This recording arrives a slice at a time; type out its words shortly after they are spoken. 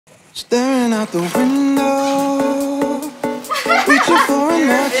Staring out the window, reaching for an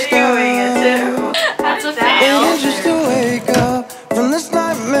extra. That's a fail. Waiting just to wake up from this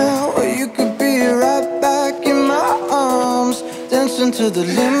nightmare, or you could be right back in my arms, dancing to the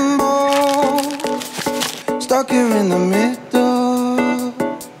limbo, stuck here in the middle.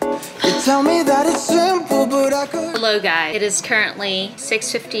 You tell me that it's simple, but I could. Hello guys, it is currently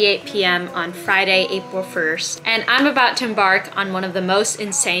 6:58 p.m. on Friday, April 1st, and I'm about to embark on one of the most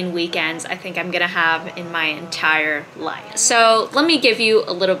insane weekends I think I'm gonna have in my entire life. So let me give you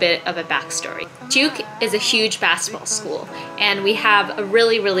a little bit of a backstory. Duke is a huge basketball school, and we have a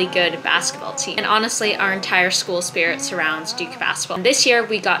really good basketball team. And honestly, our entire school spirit surrounds Duke basketball. And this year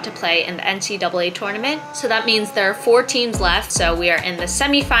we got to play in the NCAA tournament, so that means there are 4 teams left, so we are in the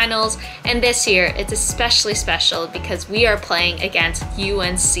semifinals, and this year it's especially special because we are playing against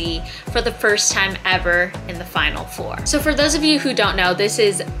UNC for the first time ever in the Final Four. So for those of you who don't know, this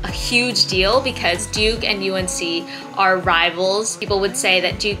is a huge deal because Duke and UNC are rivals. People would say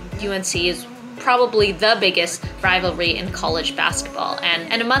that Duke-UNC is probably the biggest rivalry in college basketball.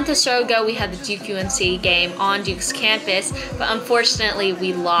 And a month or so ago, we had the Duke-UNC game on Duke's campus, but unfortunately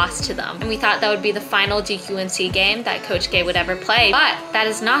we lost to them. And we thought that would be the final Duke-UNC game that Coach Gay would ever play. But that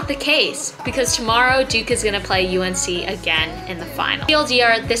is not the case, because tomorrow Duke is gonna play UNC again in the final.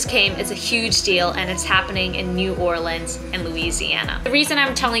 TLDR, this game is a huge deal, and it's happening in New Orleans in Louisiana. The reason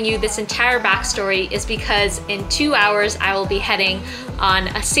I'm telling you this entire backstory is because in 2 hours, I will be heading on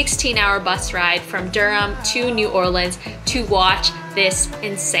a 16-hour bus ride from Durham to New Orleans to watch this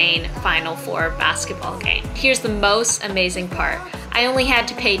insane Final Four basketball game. Here's the most amazing part. I only had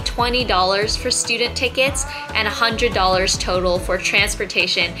to pay $20 for student tickets and $100 total for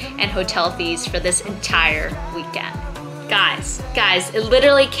transportation and hotel fees for this entire weekend. Guys, it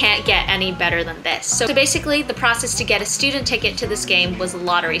literally can't get any better than this. So basically, the process to get a student ticket to this game was a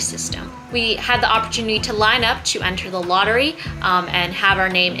lottery system. We had the opportunity to line up to enter the lottery and have our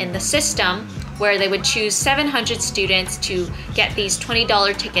name in the system, where they would choose 700 students to get these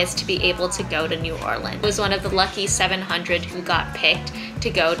 $20 tickets to be able to go to New Orleans. I was one of the lucky 700 who got picked to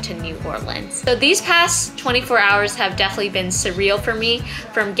go to New Orleans. So these past 24 hours have definitely been surreal for me,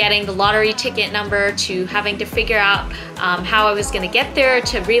 from getting the lottery ticket number to having to figure out how I was gonna get there,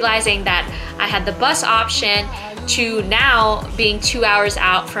 to realizing that I had the bus option, to now being 2 hours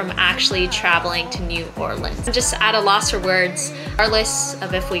out from actually traveling to New Orleans. I'm just at a loss for words. Regardless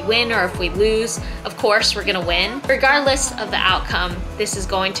of if we win or if we lose, of course we're gonna win. Regardless of the outcome, this is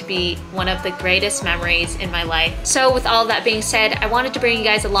going to be one of the greatest memories in my life. So with all that being said, I wanted to bring you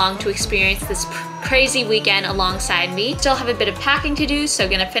guys along to experience this crazy weekend alongside me. Still have a bit of packing to do, so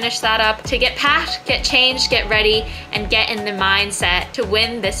gonna finish that up to get packed, get changed, get ready, and get in the mindset to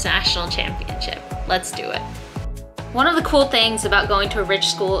win this national championship. Let's do it. One of the cool things about going to a rich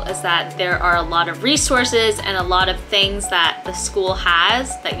school is that there are a lot of resources and a lot of things that the school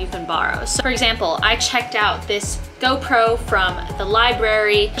has that you can borrow. So for example, I checked out this GoPro from the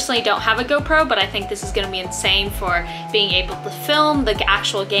library. I personally don't have a GoPro, but I think this is gonna be insane for being able to film the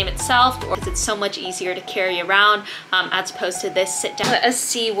actual game itself, or it's so much easier to carry around as opposed to this sit down. Let us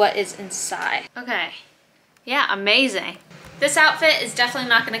see what is inside. Okay, yeah, amazing. This outfit is definitely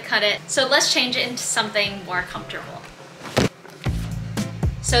not gonna cut it, so let's change it into something more comfortable.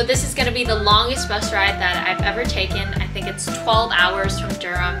 So this is gonna be the longest bus ride that I've ever taken. I think it's 12 hours from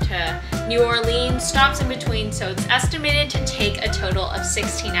Durham to New Orleans, stops in between, so it's estimated to take a total of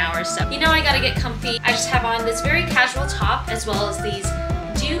 16 hours. So you know I gotta get comfy. I just have on this very casual top as well as these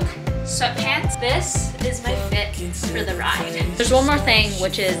Duke sweatpants. This is my fit for the ride. There's one more thing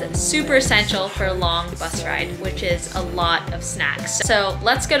which is super essential for a long bus ride, which is a lot of snacks. So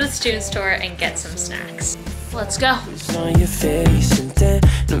let's go to the student store and get some snacks. Let's go. On your face and then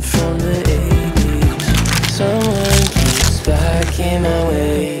from the 80s, someone keeps back in my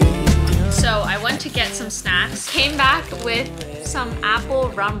way. So I went to get some snacks, came back with some apple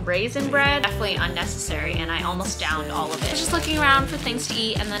rum raisin bread. Definitely unnecessary, and I almost downed all of it. Just looking around for things to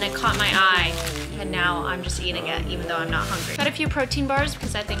eat, and then it caught my eye, and now I'm just eating it even though I'm not hungry. Got a few protein bars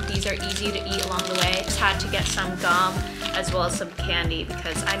because I think these are easy to eat along the way. Just had to get some gum as well as some candy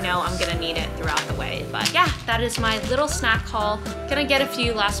because I know I'm gonna need it throughout the way. But yeah, that is my little snack haul. Gonna get a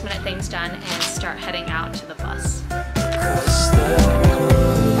few last minute things done and start heading out to the bus.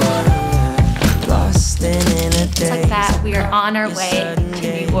 Just like that, we are on our way to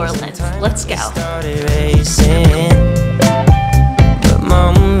New Orleans. Let's go. But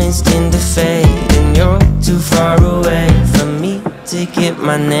moments tend to fade, and you're too far away from me to get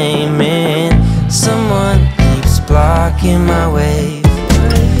my name in. Someone keeps blocking my way.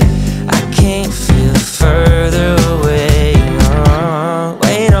 I can't feel further away.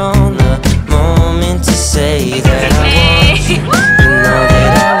 Wait on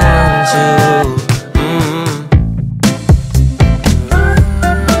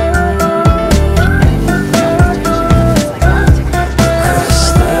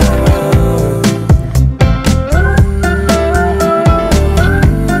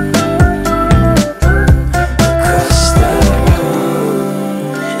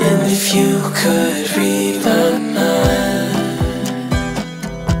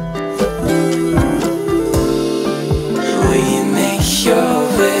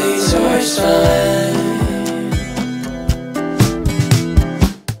first fight.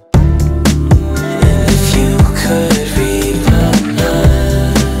 And if you could read my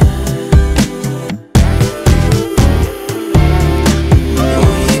mind,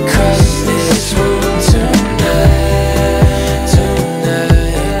 will you cross this room tonight,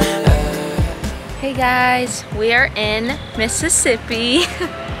 tonight? Hey guys, we are in Mississippi.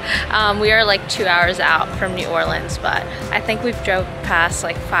 We are like 2 hours out from New Orleans, but I think we've drove past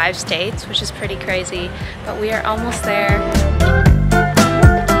like 5 states, which is pretty crazy, but we are almost there.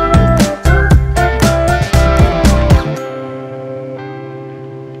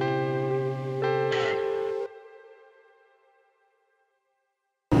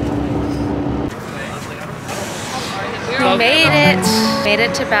 We made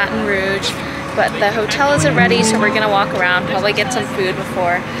it to Baton Rouge, but the hotel isn't ready, so we're gonna walk around, probably get some food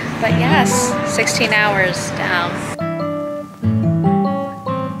before. But yes, 16 hours down.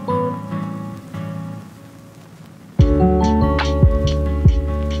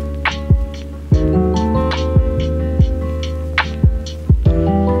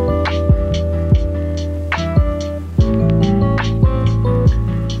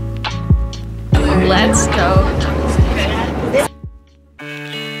 Let's go.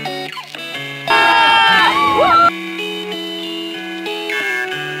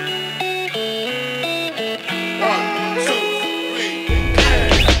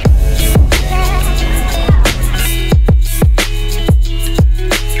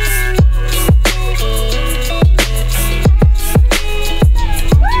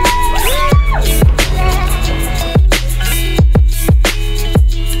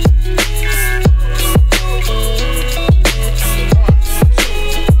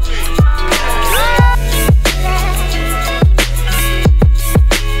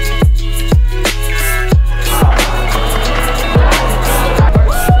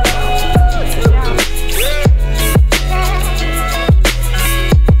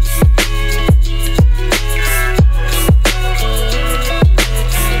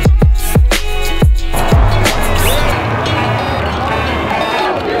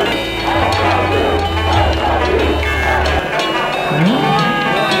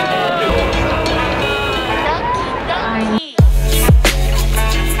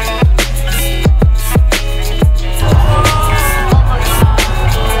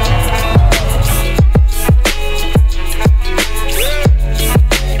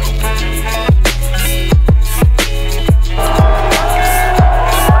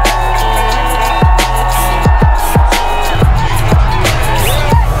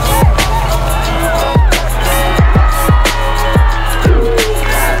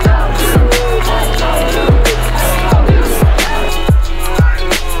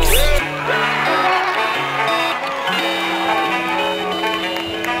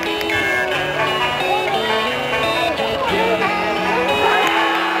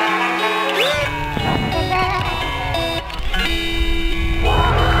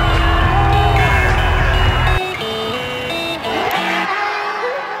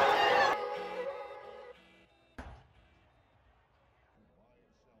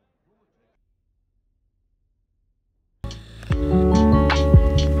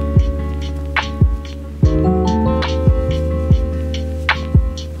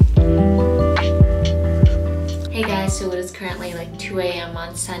 So it is currently like 2 a.m.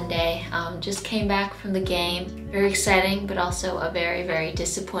 on Sunday. Just came back from the game. Very exciting, but also a very, very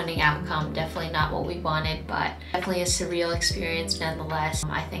disappointing outcome. Definitely not what we wanted, but definitely a surreal experience nonetheless.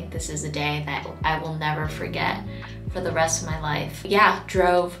 I think this is a day that I will never forget for the rest of my life. Yeah,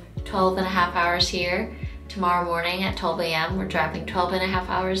 drove 12 and a half hours here. Tomorrow morning at 12 a.m. we're driving 12 and a half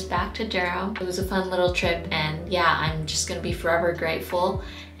hours back to Durham. It was a fun little trip, and yeah, I'm just gonna be forever grateful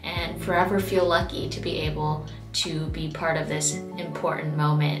and forever feel lucky to be able to be part of this important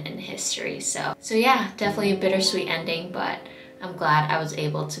moment in history. So yeah, definitely a bittersweet ending, but I'm glad I was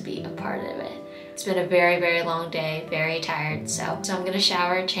able to be a part of it. It's been a very, very long day, very tired, so I'm gonna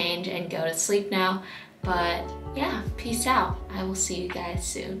shower, change, and go to sleep now. But yeah, peace out. I will see you guys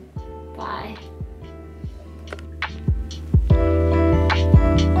soon. Bye.